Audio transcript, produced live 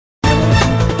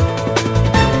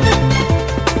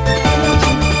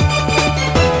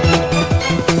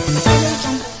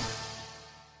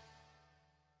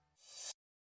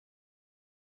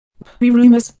WWE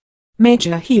rumors.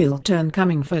 Major heel turn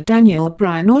coming for Daniel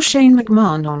Bryan or Shane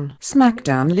McMahon on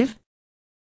Smackdown Live.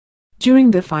 During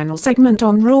the final segment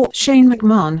on Raw, Shane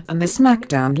McMahon and the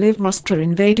Smackdown Live roster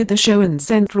invaded the show and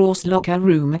sent Raw's locker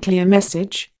room a clear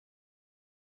message.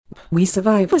 WWE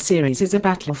Survivor Series is a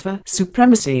battle for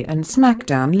supremacy and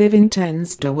Smackdown Live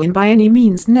intends to win by any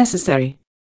means necessary.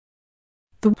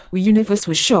 The WWE Universe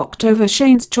was shocked over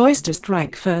Shane's choice to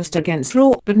strike first against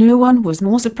Raw, but no one was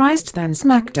more surprised than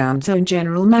SmackDown's own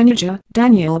general manager,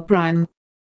 Daniel Bryan.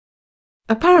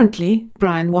 Apparently,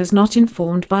 Bryan was not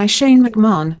informed by Shane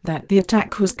McMahon that the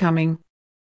attack was coming.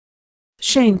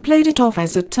 Shane played it off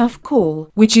as a tough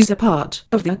call, which is a part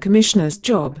of the commissioner's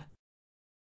job.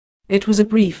 It was a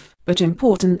brief, but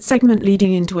important segment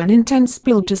leading into an intense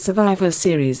build to Survivor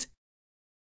Series.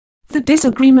 The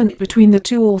disagreement between the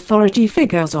two authority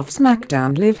figures of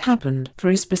Smackdown Live happened for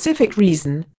a specific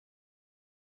reason.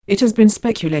 It has been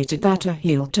speculated that a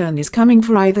heel turn is coming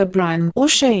for either Bryan or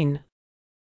Shane.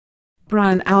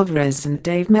 Bryan Alvarez and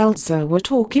Dave Meltzer were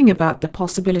talking about the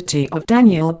possibility of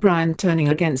Daniel Bryan turning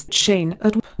against Shane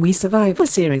at WWE Survivor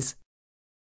Series.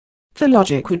 The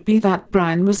logic would be that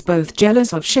Bryan was both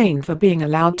jealous of Shane for being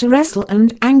allowed to wrestle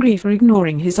and angry for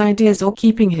ignoring his ideas or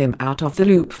keeping him out of the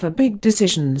loop for big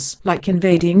decisions like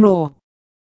invading Raw.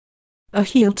 A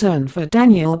heel turn for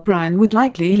Daniel Bryan would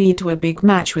likely lead to a big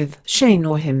match with Shane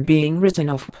or him being written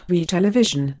off WWE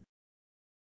television.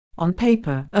 On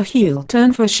paper, a heel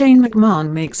turn for Shane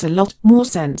McMahon makes a lot more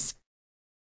sense.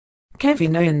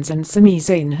 Kevin Owens and Sami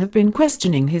Zayn have been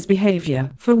questioning his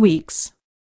behavior for weeks.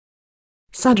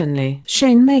 Suddenly,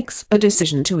 Shane makes a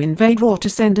decision to invade Raw to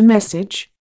send a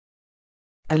message.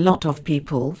 A lot of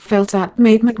people felt that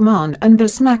made McMahon and the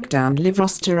Smackdown Live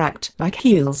roster act like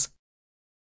heels.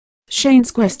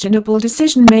 Shane's questionable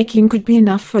decision-making could be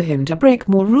enough for him to break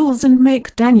more rules and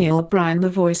make Daniel Bryan the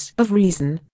voice of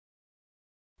reason.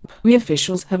 We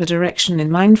officials have a direction in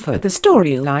mind for the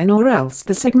storyline, or else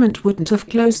the segment wouldn't have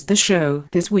closed the show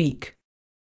this week.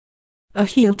 A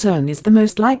heel turn is the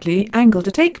most likely angle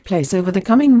to take place over the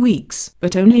coming weeks,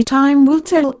 but only time will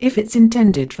tell if it's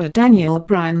intended for Daniel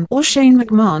Bryan or Shane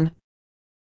McMahon.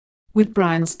 With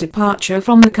Bryan's departure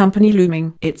from the company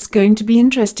looming, it's going to be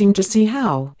interesting to see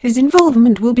how his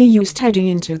involvement will be used heading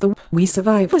into the WWE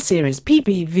Survivor Series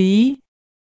PPV.